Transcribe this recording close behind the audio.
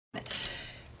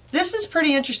This is a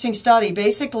pretty interesting study.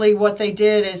 Basically, what they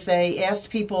did is they asked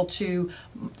people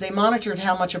they monitored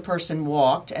how much a person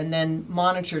walked and then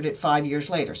monitored it 5 years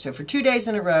later. So for 2 days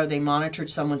in a row, they monitored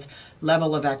someone's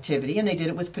level of activity, and they did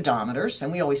it with pedometers.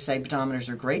 And we always say pedometers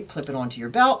are great. Clip it onto your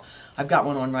belt. I've got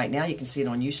one on right now. You can see it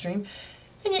on Ustream.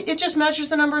 And it just measures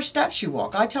the number of steps you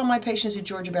walk. I tell my patients at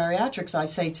Georgia Bariatrics, I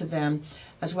say to them,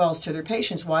 as well as to their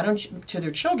patients, to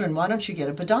their children, why don't you get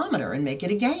a pedometer and make it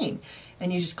a game?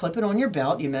 And you just clip it on your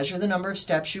belt, you measure the number of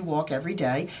steps you walk every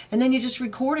day, and then you just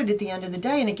record it at the end of the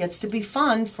day, and it gets to be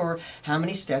fun for how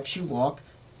many steps you walk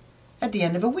at the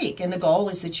end of a week. And the goal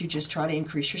is that you just try to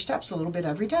increase your steps a little bit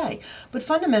every day. But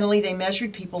fundamentally, they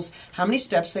measured how many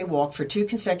steps they walked for 2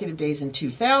 consecutive days in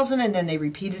 2000, and then they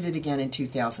repeated it again in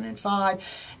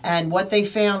 2005. And what they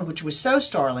found, which was so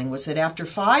startling, was that after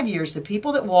 5 years, the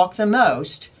people that walked the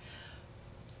most,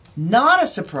 not a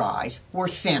surprise, were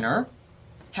thinner,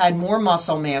 had more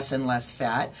muscle mass and less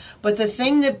fat. But the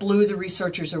thing that blew the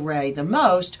researchers away the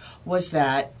most was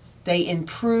that they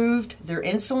improved their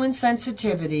insulin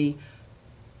sensitivity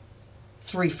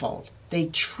threefold. They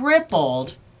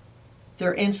tripled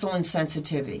their insulin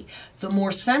sensitivity. The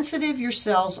more sensitive your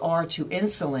cells are to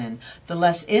insulin, the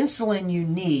less insulin you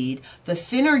need, the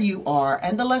thinner you are,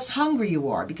 and the less hungry you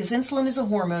are. Because insulin is a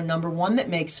hormone, number 1, that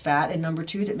makes fat, and number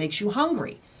 2, that makes you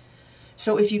hungry.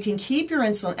 So if you can keep your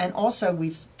insulin, and also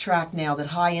we've tracked now that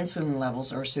high insulin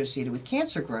levels are associated with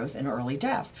cancer growth and early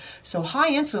death. So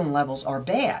high insulin levels are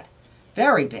bad,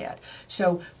 very bad.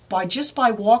 So just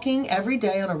by walking every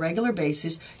day on a regular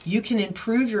basis, you can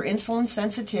improve your insulin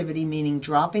sensitivity, meaning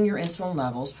dropping your insulin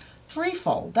levels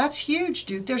threefold. That's huge,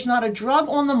 Duke. There's not a drug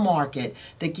on the market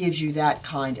that gives you that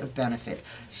kind of benefit.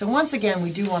 So once again,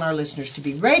 we do want our listeners to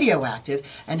be radioactive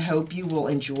and hope you will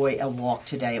enjoy a walk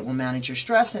today. It will manage your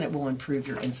stress and it will improve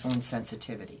your insulin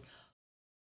sensitivity.